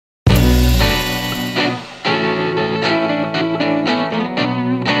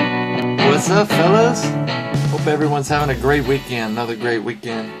up, fellas? Hope everyone's having a great weekend. Another great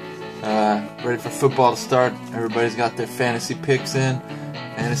weekend. Ready for football to start. Everybody's got their fantasy picks in.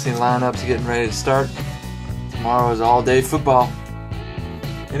 Fantasy lineups getting ready to start. Tomorrow is all day football.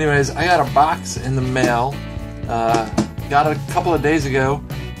 Anyways, I got a box in the mail. Got it a couple of days ago.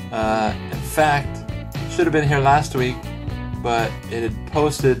 In fact, should have been here last week, but it had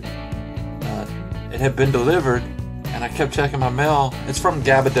posted. It had been delivered, and I kept checking my mail. It's from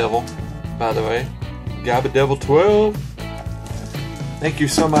GABBADEVIL, by the way. GABBADEVIL 12. Thank you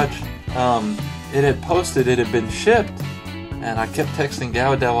so much. It had posted. It had been shipped, and I kept texting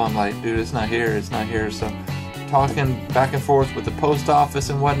GABBADEVIL. I'm like, dude, it's not here. It's not here. So, talking back and forth with the post office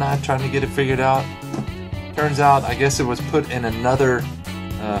and whatnot, trying to get it figured out. Turns out, I guess it was put in another.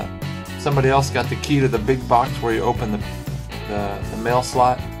 Somebody else got the key to the big box where you open the mail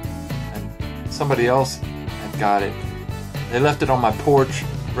slot, and somebody else had got it. They left it on my porch,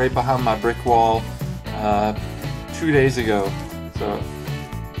 right behind my brick wall, 2 days ago. So,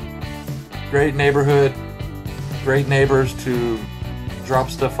 great neighborhood, great neighbors to drop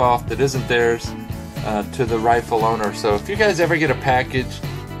stuff off that isn't theirs to the rightful owner. So if you guys ever get a package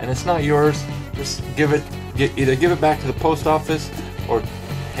and it's not yours, just either give it back to the post office or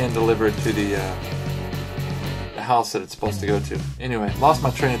hand deliver it to the house that it's supposed to go to. Anyway, lost my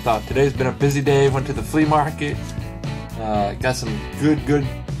train of thought. Today's been a busy day. Went to the flea market. Got some good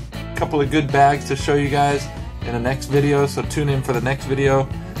couple of good bags to show you guys in the next video, so tune in for the next video.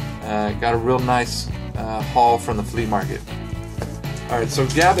 Got a real nice haul from the flea market. Alright, so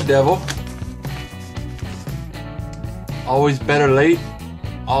GABBADEVIL. Always better late.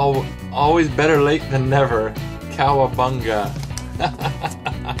 Always better late than never. Cowabunga.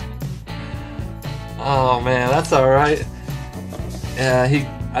 Oh man, that's alright.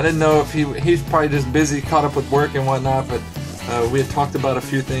 I didn't know if he's probably just busy, caught up with work and whatnot, but we had talked about a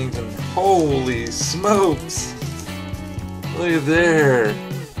few things, and holy smokes! Look at there.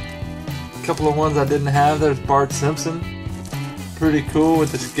 A couple of ones I didn't have. There's Bart Simpson. Pretty cool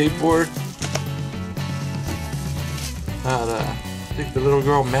with the skateboard. I think the little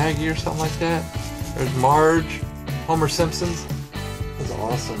girl Maggie or something like that. There's Marge, Homer Simpson's. That's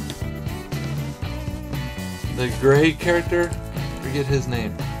awesome. The gray character, forget his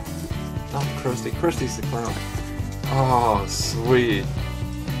name. Not Krusty. Krusty's the clown. Oh, sweet.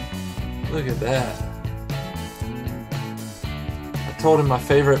 Look at that. I told him my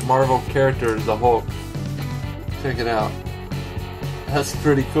favorite Marvel character is the Hulk. Check it out. That's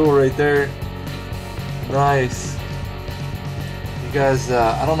pretty cool right there. Nice. You guys,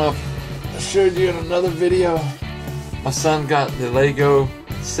 I don't know if I showed you in another video. My son got the Lego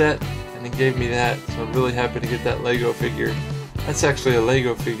set and he gave me that, so I'm really happy to get that Lego figure. That's actually a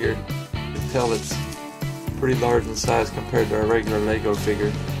Lego figure. You can tell it's pretty large in size compared to a regular Lego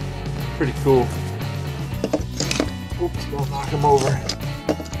figure. Pretty cool. Oops, don't knock him over.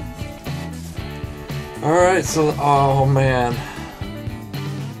 Alright, so, oh man.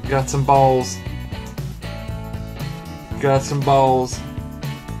 Got some balls. Got some balls.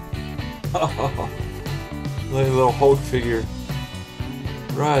 Oh, look at the little Hulk figure.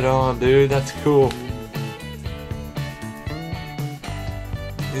 Right on, dude. That's cool.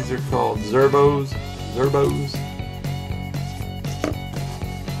 These are called Zerbos.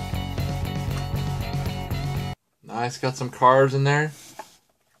 Nice. Got some cars in there.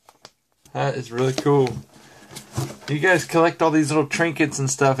 That is really cool. You guys collect all these little trinkets and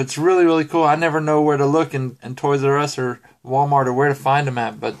stuff. It's really cool. I never know where to look in Toys R Us or Walmart or where to find them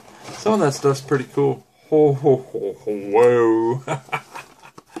at, but some of that stuff's pretty cool. Whoa.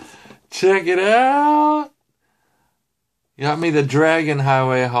 Check it out. Got me the Dragon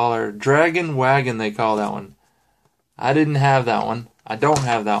Highway Hauler. Dragon Wagon, they call that one. I didn't have that one. I don't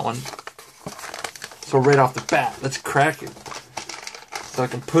have that one. So right off the bat, let's crack it. So I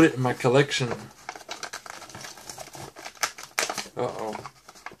can put it in my collection. Uh-oh.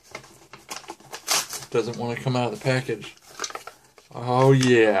 Doesn't want to come out of the package. Oh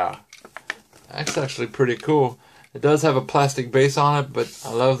yeah. That's actually pretty cool. It does have a plastic base on it, but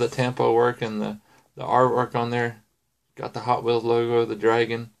I love the tempo work and the artwork on there. Got the Hot Wheels logo, the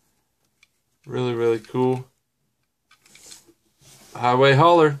dragon. Really cool. Highway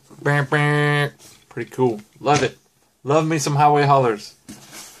hauler. Pretty cool. Love it. Love me some highway haulers.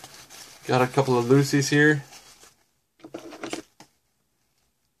 Got a couple of Lucy's here.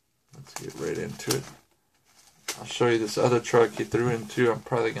 Let's get right into it. I'll show you this other truck he threw in too. I'm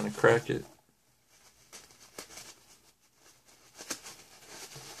probably going to crack it.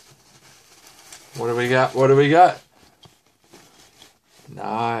 What do we got? What do we got?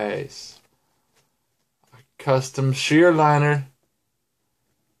 Nice. A custom shear liner.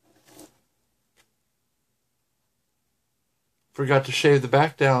 Forgot to shave the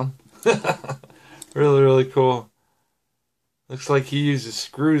back down. Really, really cool. Looks like he uses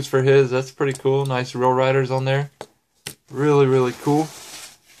screws for his. That's pretty cool. Nice roll riders on there. Really, really cool.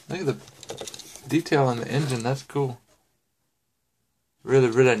 Look at the detail on the engine. That's cool. Really,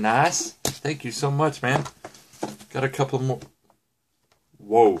 really nice. Thank you so much, man. Got a couple more.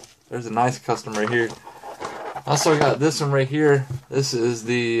 Whoa. There's a nice custom right here. Also got this one right here. This is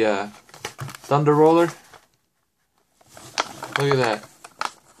the Thunder Roller. Look at that.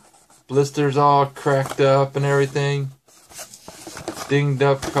 Blisters all cracked up and everything. Dinged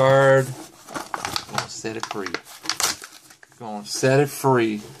up card. Gonna set it free. Gonna set it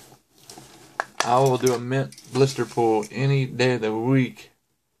free. I will do a mint blister pull any day of the week.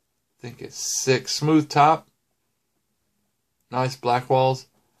 I think it's sick. Smooth top. Nice black walls.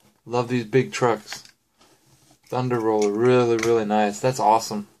 Love these big trucks. Thunder Roller. Really, really nice. That's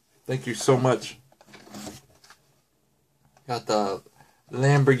awesome. Thank you so much. Got the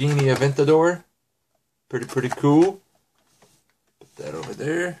Lamborghini Aventador. Pretty cool. Put that over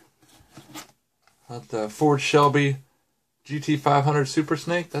there. Got the Ford Shelby GT500 Super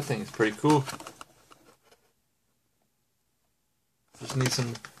Snake. That thing is pretty cool. Just need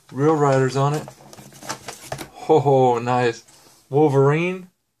some real riders on it. Oh, nice. Wolverine.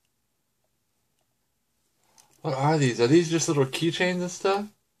 What are these? Are these just little keychains and stuff?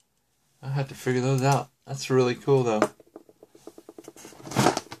 I have to figure those out. That's really cool, though.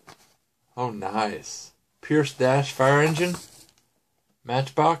 Oh, nice. Pierce Dash fire engine.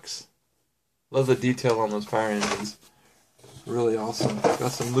 Matchbox. Love the detail on those fire engines. Really awesome.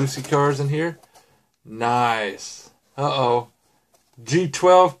 Got some Lucy cars in here. Nice. Uh-oh.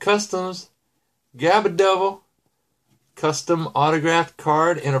 G12 Customs. GABBADEVIL. Custom autographed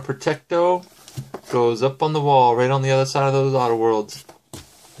card in a Protecto. Goes up on the wall right on the other side of those Auto Worlds.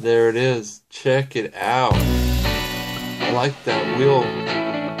 There it is. Check it out. I like that wheel.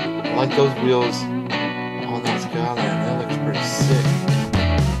 I like those wheels on that Skyline. That looks pretty sick.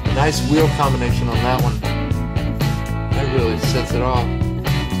 Nice wheel combination on that one. That really sets it off.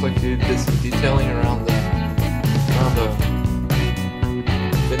 Looks like you did some detailing around the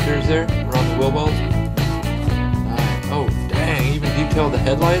fenders there, around the wheel wells. Nice. Oh dang! Even detailed the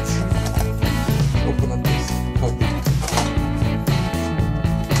headlights. Open up this puppy.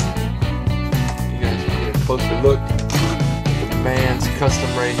 You guys can get a closer look. The man's custom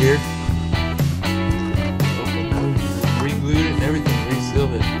right here. Re-glued it and everything,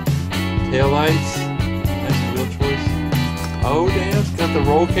 re-sealed it. Tail lights. Nice wheel choice. Oh damn, it's got the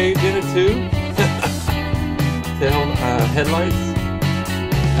roll cage in it too. Tail headlights.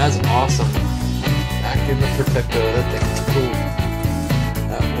 That's awesome. Back in the Protecto. That thing is cool.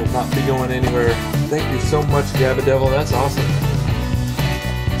 That will not be going anywhere. Thank you so much, GABBADEVIL. That's awesome.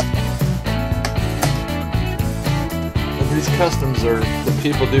 And these customs are the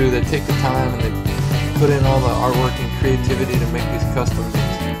people do. They take the time and they put in all the artwork and creativity to make these customs.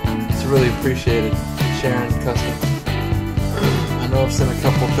 It's really appreciated. Sharing customs. I know I've sent a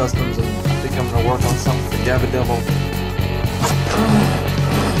couple customs and I think I'm going to work on something for GABBADEVIL.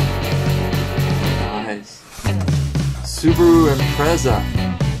 Nice. Subaru Impreza.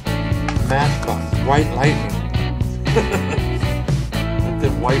 Matchbox. White Lightning. With the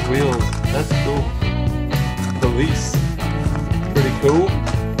white wheels. That's cool. Police. Pretty cool.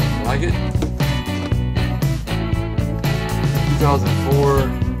 Like it. 2004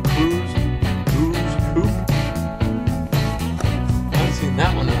 Cruise Coupe. I haven't seen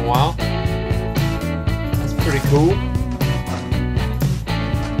that one in a while. That's pretty cool.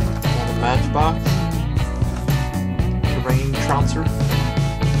 On the Matchbox. Terrain Trouncer.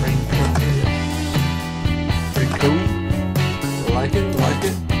 Pretty cool. Like it, like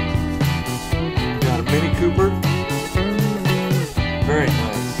it. Got a Mini Cooper. Very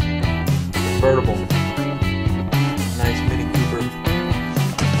nice. Convertible. Nice Mini Cooper.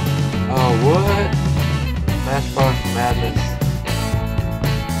 Oh, what? Matchbox Madness.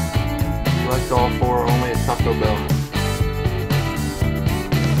 Select all four, only at Taco Bell.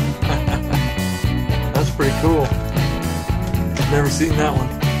 That's pretty cool. Never seen that one.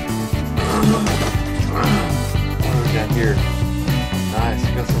 What do we got here? Nice.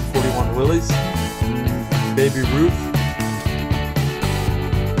 Got some 41 Willys. Baby Ruth.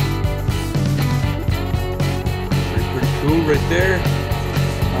 Pretty cool right there.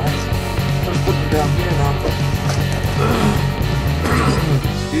 Nice. Let's put them down here now.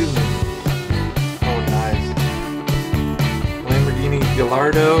 Excuse me. Oh, nice. Lamborghini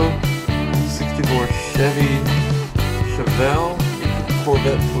Gallardo. 64 Chevy Chevelle.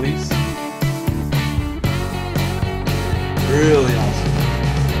 Corvette Police. Really awesome.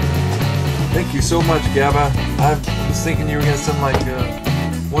 Thank you so much, Gabba. I was thinking you were going to send like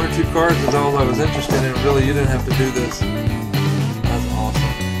 1 or 2 cards is all I was interested in. Really, you didn't have to do this. That's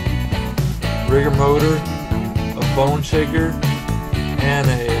awesome. Rigger motor, a bone shaker, and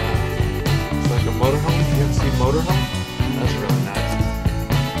it's like a motorhome, GMC motorhome. That's really nice.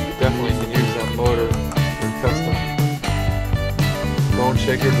 You definitely can use that motor for custom. Bone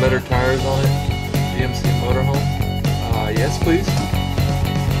shaker, leather tires on it, GMC motorhome. Yes, please.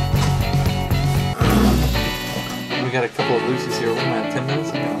 We got a couple of Lucy's here. We're at 10 minutes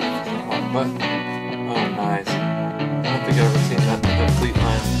ago. But oh, nice. I don't think I've ever seen that fleet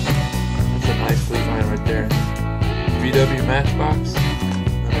line. That's a nice fleet line right there. VW Matchbox,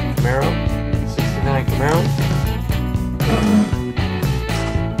 another Camaro, 69 Camaro.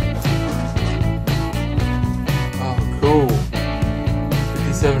 Oh, cool.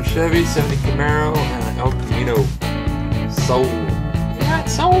 57 Chevy, 70 Camaro, and an El Camino. Sold. Yeah,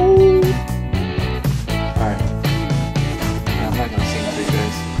 sold. Alright. I'm not gonna sing for you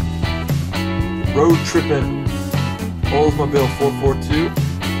guys. Road Trippin' Oldsmobile 442.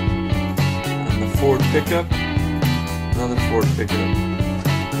 And the Ford pickup. Another Ford pickup.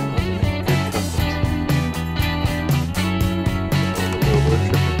 Those are making good customs. Road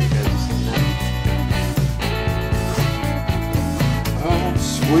Trippin', you guys have seen that? Oh,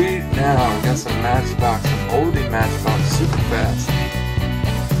 sweet. Now we got some Matchbox, some oldie Matchbox, super fast.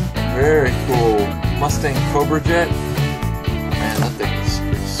 Very cool. Mustang Cobra Jet. Man, that thing is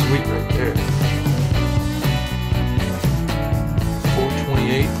pretty sweet right there.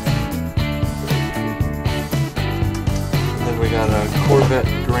 428. And then we got a Corvette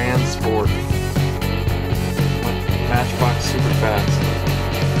Grand Sport. Matchbox super fast.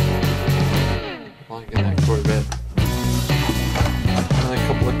 Liking that Corvette. A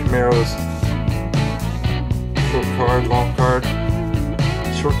couple of Camaros, short card, long card.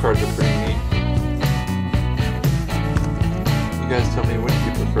 Short cards are pretty neat. You guys tell me, what do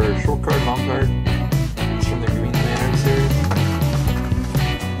you prefer, short card, long card? It's from the Green Lantern series.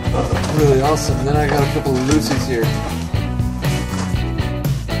 Really awesome. And then I got a couple of Lucy's here. If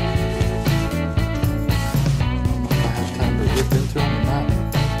I have time to rip into them or not.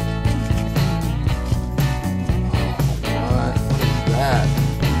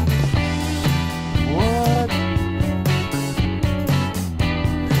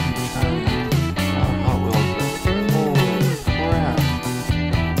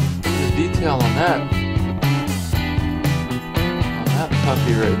 On that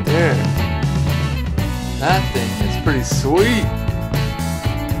puppy right there. That thing is pretty sweet.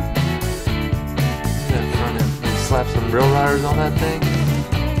 That front end. Maybe slap some rail riders on that thing.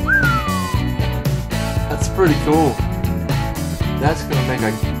 That's pretty cool. That's gonna make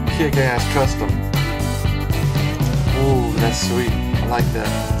a kick-ass custom. Ooh, that's sweet. I like that.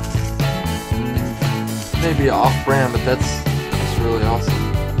 Maybe off-brand, but that's really awesome.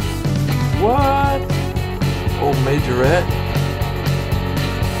 What? Old Majorette.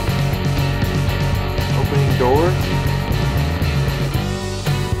 Opening doors.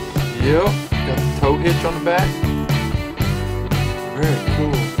 Yep. Got the tow hitch on the back. Very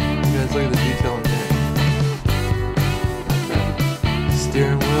cool. You guys look at the detail in there.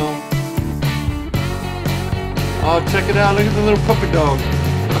 Steering wheel. Oh, check it out. Look at the little puppy dog.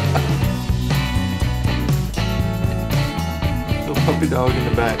 Little puppy dog in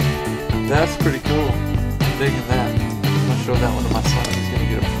the back. That's pretty cool. I'm digging that. I'm going to show that one to my son. He's going to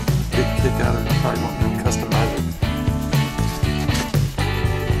get a big kick out of it. Probably want to customize it.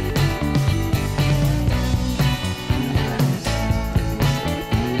 Nice.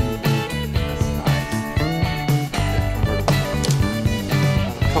 That's nice.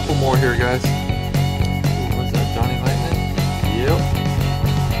 A couple more here, guys. Ooh, what's that? Johnny Lightning? Yep.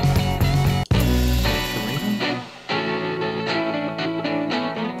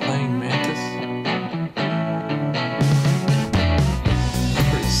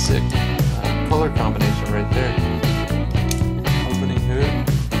 Color combination right there. Opening hood.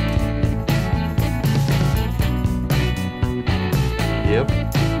 Yep.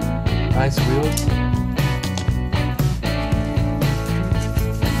 Nice wheels.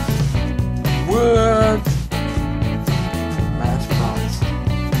 What? Matchbox.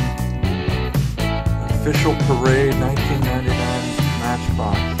 Official Parade 1999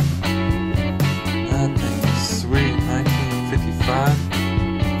 Matchbox. That thing is sweet. 1955.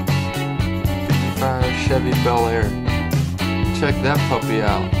 Chevy Bel Air. Check that puppy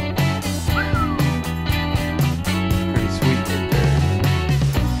out. Pretty sweet right there.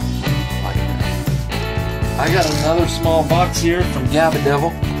 Like that. I got another small box here from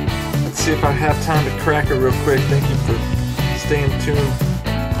GABBADEVIL. Let's see if I have time to crack it real quick. Thank you for staying tuned.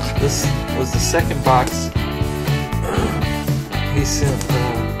 This was the second box he sent.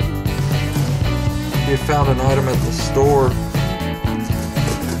 He found an item at the store.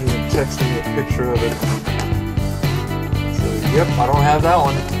 He texted me a picture of it. So, yep, I don't have that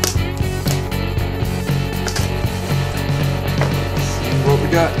one. Let's see what we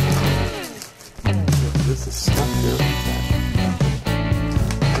got. This is stuck here.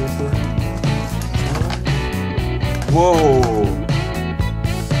 Whoa!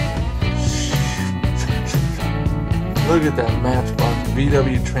 Look at that Matchbox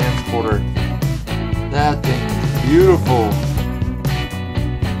VW transporter. That thing is beautiful.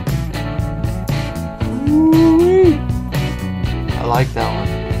 Woo-wee. I like that one.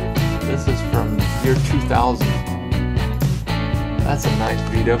 This is from year 2000. That's a nice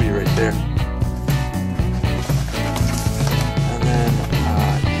VW right there. And then,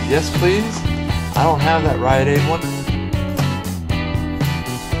 yes please. I don't have that Rite Aid one.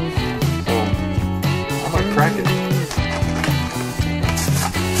 So, I'm gonna crack it.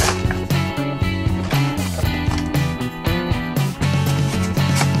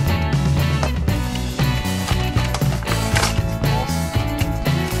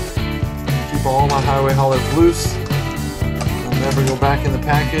 All my highway haulers loose. They'll never go back in the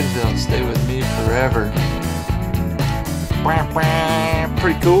package. They'll stay with me forever.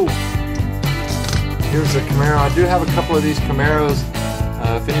 Pretty cool. Here's a Camaro. I do have a couple of these Camaros.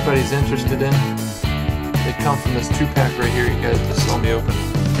 If anybody's interested in, they come from this 2-pack right here. You guys just saw me open.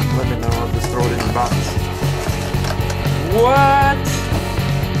 Let me know. I'll just throw it in the box. What?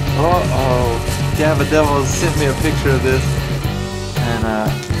 Uh-oh. GABBADEVIL sent me a picture of this, and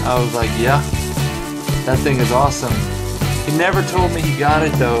I was like, yeah. That thing is awesome. He never told me he got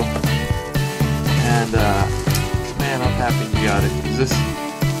it though, and man, I'm happy he got it. This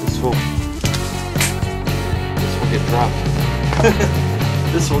will get dropped.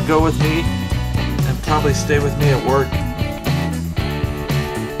 This will go with me and probably stay with me at work.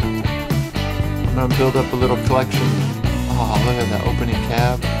 I'm gonna build up a little collection. Oh, look at that opening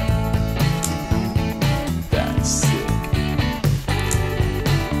cab. That's sick.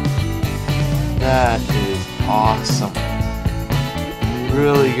 That is awesome.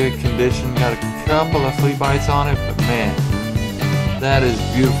 Really good condition. Got a couple of flea bites on it, but man, that is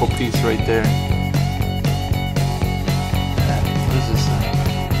a beautiful piece right there. What is this?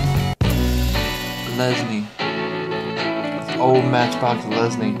 Lesney. Old Matchbox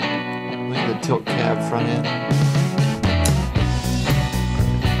Lesney. Look at the tilt cab front end.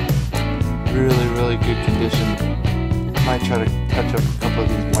 Really, really good condition. Might try to touch up a couple of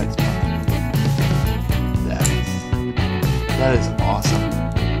these white spots. That is awesome.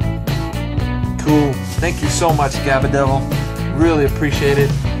 Cool. Thank you so much, GABBADEVIL. Really appreciate it.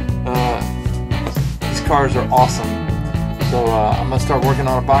 These cars are awesome. So I'm going to start working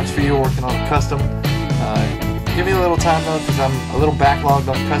on a box for you, working on a custom. Give me a little time though, because I'm a little backlogged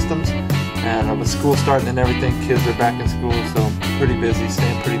on customs. And with school starting and everything, kids are back in school, so pretty busy,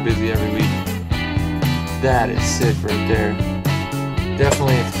 staying pretty busy every week. That is sick right there.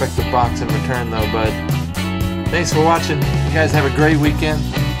 Definitely expect the box in return though, bud. Thanks for watching. You guys have a great weekend.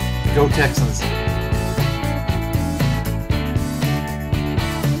 Go Texans.